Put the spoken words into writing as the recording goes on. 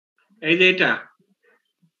এই যে এটা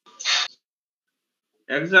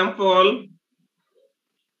এক্সাম্পল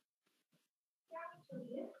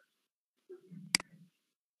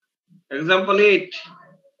এক্সাম্পল 8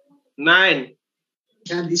 9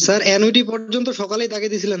 স্যার অ্যানুইটি পর্যন্ত সকালেই তাকে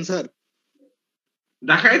দিছিলেন স্যার।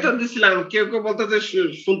 দেখাই তো দিছিলাম, কেউ কেউ বলতেছে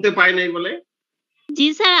শুনতে পাই নাই বলে। জি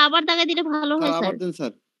স্যার, আবার দাগে দিলে ভালো হয় স্যার। আবার দেন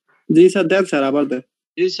স্যার। জি স্যার দেন স্যার, আবার দেন।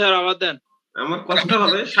 জি স্যার আবার দেন। আমার কষ্ট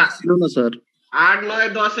হবে। না স্যার। 8 9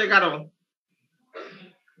 10 11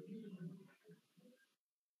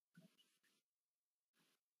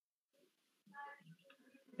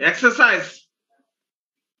 এক্সারসাইজ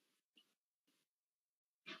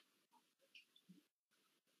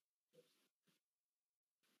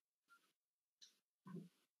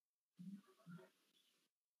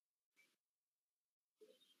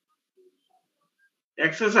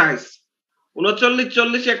এক্সারসাইজ 39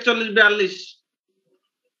 40 41 42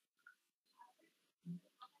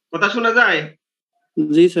 কথা শোনা যায়?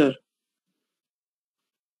 জি স্যার।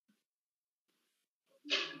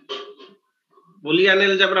 বুলিয়ান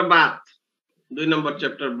এলজেব্রা বাদ 2 নম্বর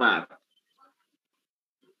চ্যাপ্টার বাদ।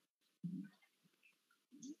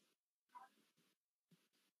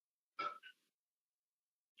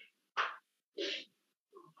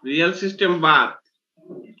 রিয়েল সিস্টেম বাদ।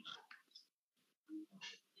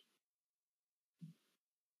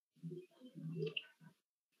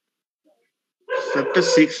 Chapter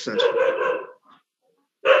 6 sir.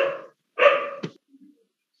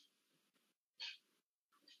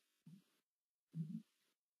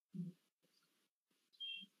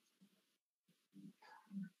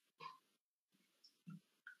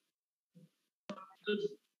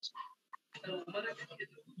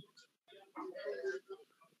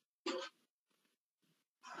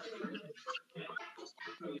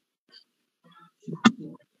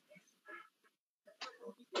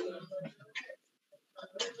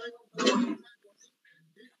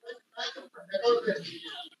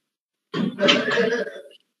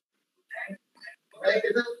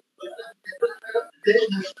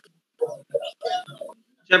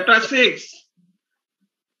 চ্যাপ্টার 6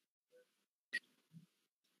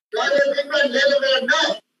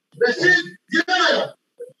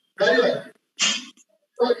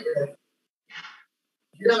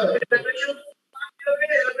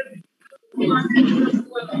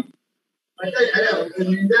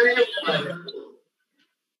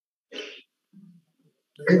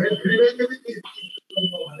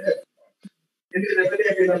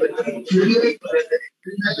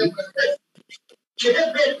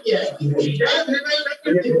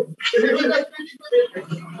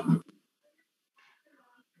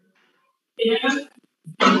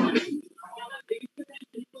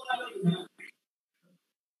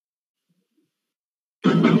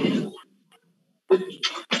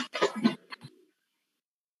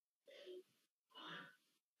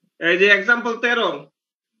 এই যে example 13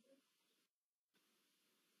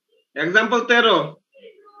 example 13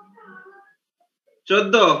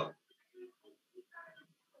 14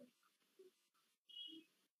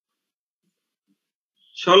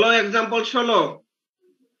 16 example 16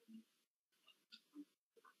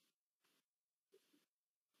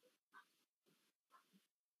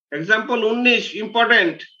 example 19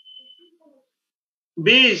 important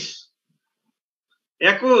 20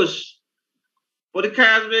 21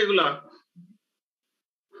 পরীক্ষায় আসবে এগুলা।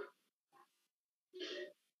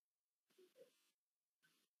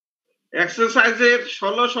 এক্সারসাইজের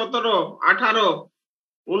 16 17 18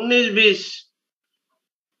 19 20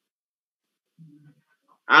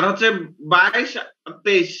 আর হচ্ছে 22 আর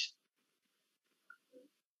 23।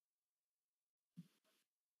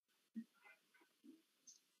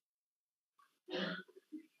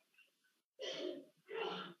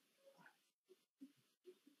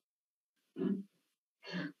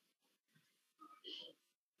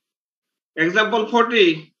 Example 40,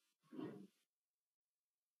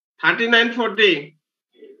 39, 40,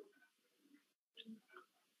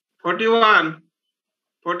 41,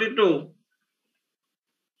 42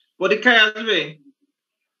 পরীক্ষায় আসবে।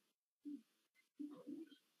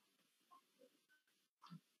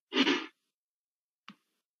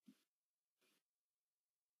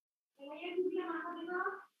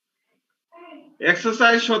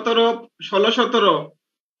 এক্সারসাইজ 17 16 17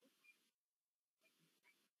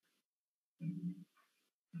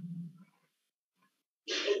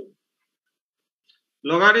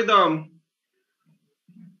 লগারিদম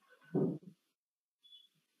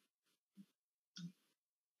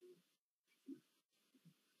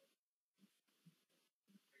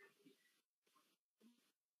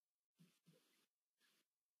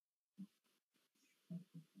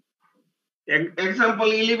এক্সাম্পল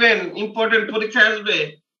 11 ইম্পর্টেন্ট পরীক্ষায় আসবে।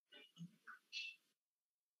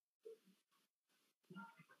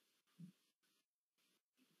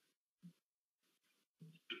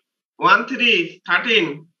 1 3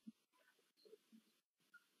 13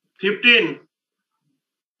 15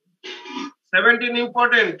 17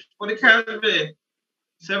 ইম্পর্টেন্ট পরীক্ষা আসবে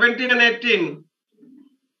 17 and 18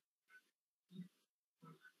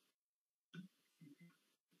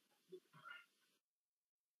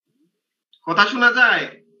 কথা শোনা যায়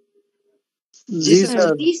জি স্যার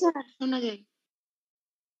জি স্যার শোনা যায়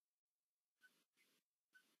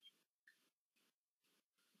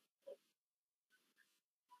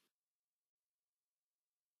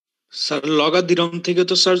স্যার লগারিদম থেকে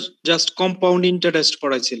তো স্যার জাস্ট কম্পাউন্ড ইন্টারেস্ট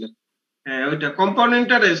পড়াইছিলেন হ্যাঁ ওইটা কম্পাউন্ড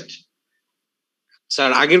ইন্টারেস্ট স্যার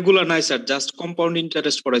আগের গুলা নাই sir just compound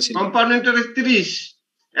interest পড়াইছিলেন compound interest 30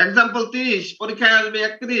 example 30 পরীক্ষায় আসবে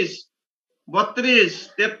 31 32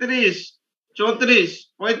 33 34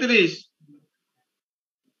 35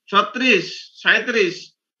 36 37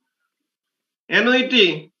 এনইটি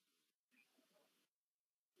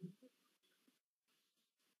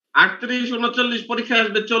 38 39 পরীক্ষায়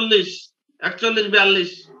আসবে 40 41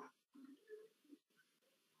 42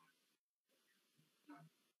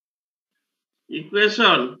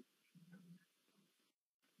 ইকুয়েশন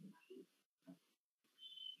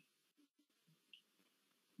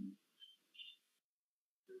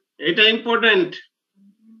এটা ইম্পর্টেন্ট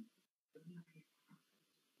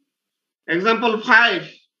एग्जांपल 5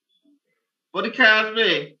 পরীক্ষায় আসবে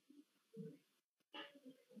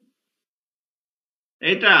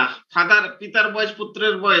এটা ফাদার পিতার বয়স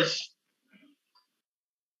পুত্রের বয়স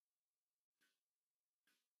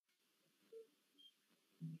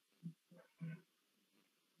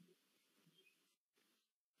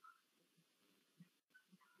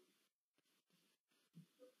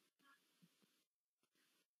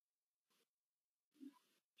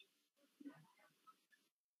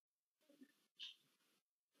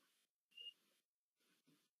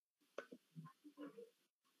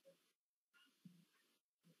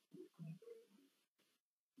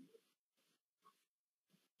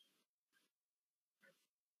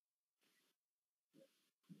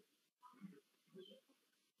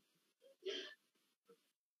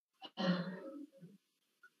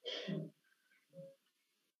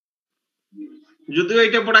যদিও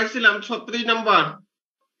এটা পড়াইছিলাম 36 নাম্বার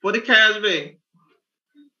পরীক্ষায় আসবে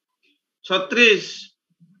 36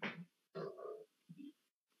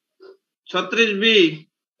 36 বি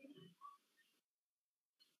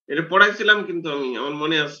এটা পড়াইছিলাম কিন্তু আমি আমার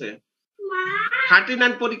মনে আছে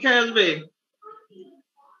 39 পরীক্ষায় আসবে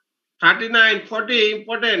 39 40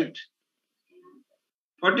 ইম্পর্টেন্ট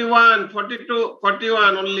 41 42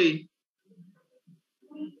 41 only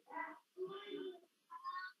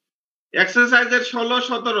এক্সারসাইজের 16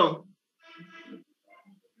 17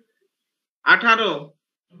 18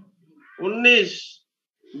 19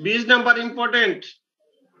 20 নাম্বার ইম্পর্টেন্ট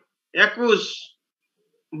 21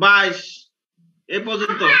 22 এ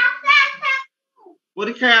পর্যন্ত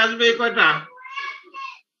পরীক্ষায় আসবে কয়টা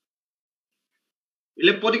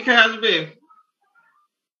এলে পরীক্ষায় আসবে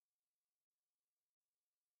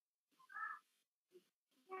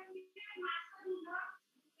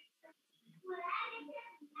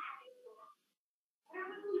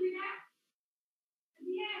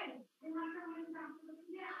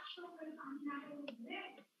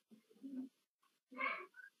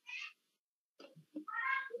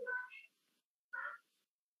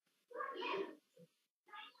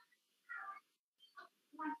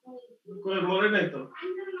মনে নাই তো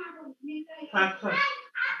থাক থাক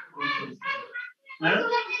হ্যাঁ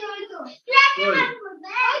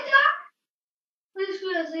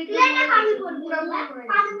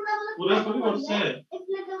পুরোপুরি করছে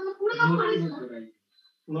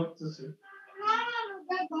নড়তেছে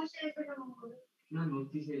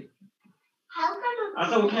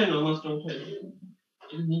আচ্ছা উঠাই না মাছটা উঠাই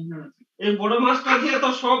এই বড় মাছটা দিয়ে তো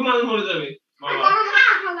সব মাছ মরে যাবে বাবা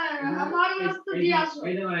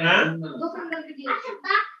হ্যাঁ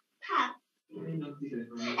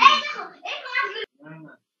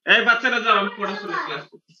এই বাচ্চারা যাও আমি পড়াশোনা ক্লাস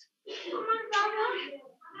করতেছি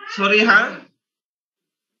সরি হ্যাঁ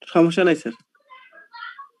সমস্যা নাই স্যার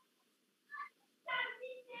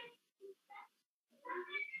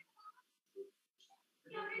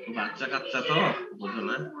বাচ্চা কাচ্চা তো বুঝো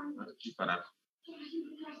না আর কি করার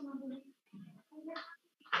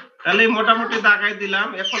তাহলে মোটামুটি দাগাই দিলাম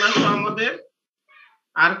এখন আসো আমাদের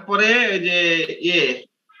আর পরে এই যে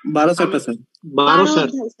 12 চ্যাপ্টার স্যার 12 স্যার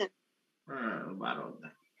হ্যাঁ 12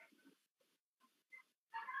 অধ্যায়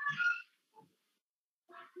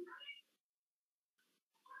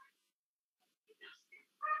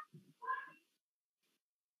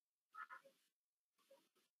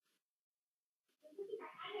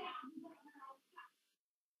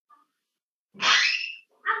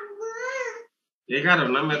 11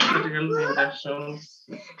 না mathematical ইন্ডাকশনস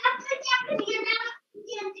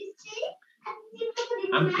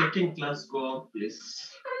I'm taking class go out please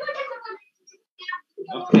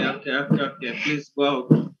okay please go out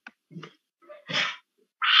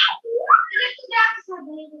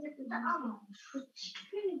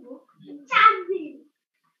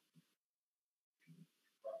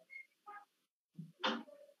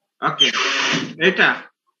okay এটা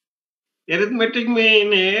arithmetic mean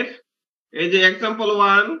এর এই যে example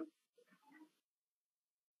 1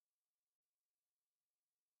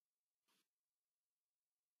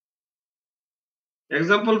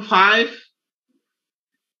 example 5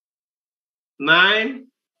 9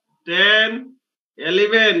 10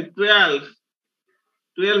 11 12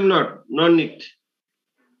 not no need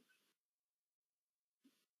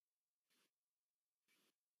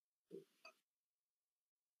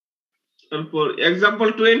for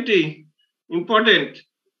example 20 important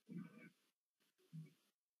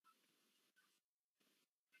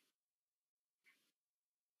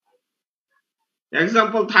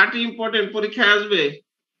example 30 important পরীক্ষায় আসবে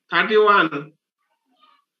 31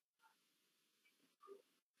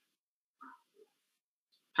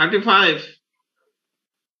 35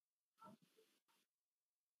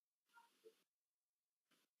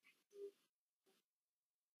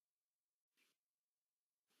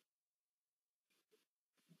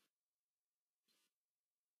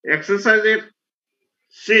 exercise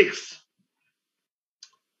 6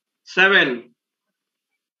 7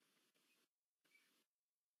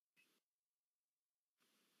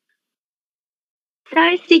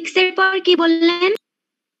 স্যার 6 এর পর কি বললেন?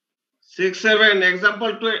 6 7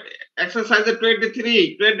 example exercise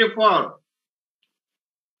 23 24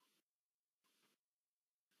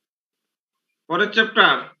 পরের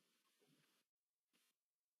চ্যাপ্টার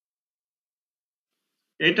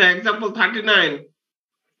এটা example 39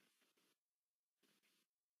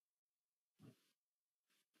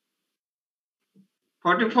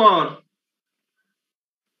 44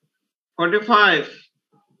 45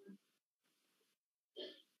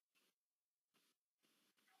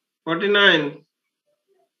 49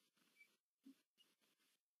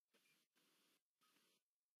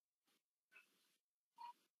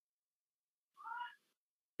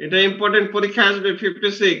 এটা ইম্পর্টেন্ট পরীক্ষা আসবে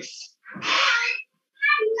 56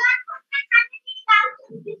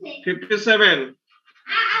 57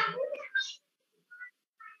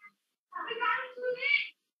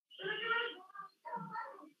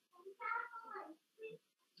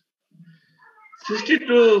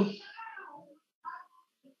 62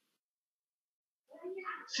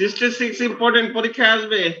 66 ইম্পর্টেন্ট পরীক্ষা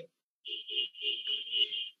আসবে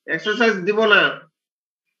এক্সারসাইজ দিব না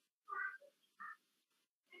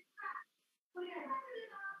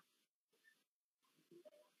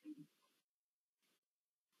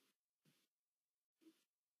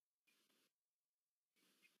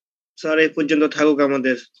স্যার এই পর্যন্ত থাকুক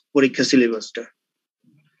আমাদের পরীক্ষা সিলেবাসটা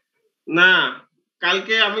না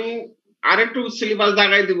কালকে আমি আরেকটু সিলেবাস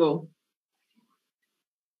দাগাই দিব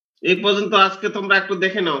এই পর্যন্ত আজকে তোমরা একটু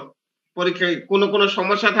দেখে নাও পরীক্ষায় কোনো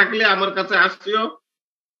সমস্যা থাকলে আমার কাছে আসিও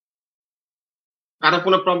কারো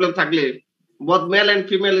কোনো প্রবলেম থাকলে both male and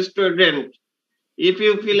female student if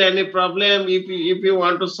you feel any problem if you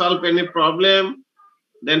want to solve any problem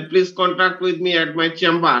then please contact with me at my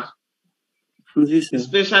chamber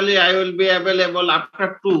especially I will be available after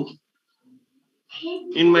 2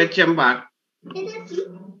 in my chamber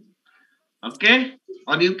okay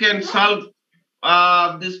or you can solve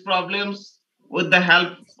these problems with the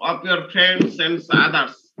help of your friends and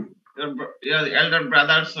others your elder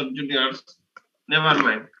brothers or juniors never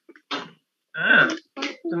mind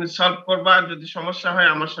তুমি solve করবা যদি সমস্যা হয়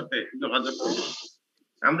আমার সাথে যোগাযোগ করো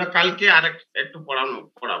আমরা কালকে একটু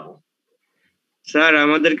পড়াবো স্যার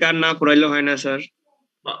আমাদের কার না পড়াইলে হয় না স্যার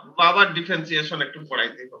বাবার ডিফারেন্সিয়েশন একটু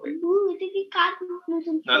পড়াইতে হবে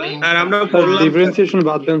আর আমরা ডিফারেন্সিয়েশন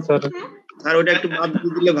বাদ দেন স্যার স্যার ওটা একটু বাদ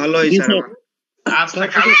দিয়ে দিলে ভালো হয় স্যার আচ্ছা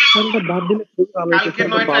বাদ দিলে খুব ভালো হয় কালকে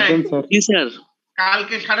স্যার বাদ দেন স্যার জি স্যার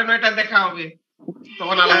কালকে 9:30 দেখা হবে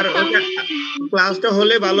তখন ক্লাসটা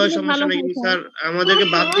হলে ভালো হয় সমস্যা নেই কিন্তু স্যার আমাদেরকে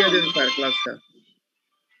বাদ দিয়ে দেন স্যার ক্লাসটা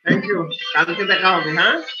থ্যাংক ইউ কালকে দেখা হবে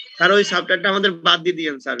হ্যাঁ স্যার ওই সাবজেক্টটা আমাদের বাদ দিয়ে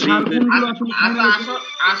দিয়েন স্যার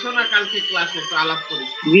আসো না কালকে ক্লাসে একটু আলাপ করি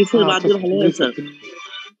জি স্যার বাদ দিলে ভালো হয় স্যার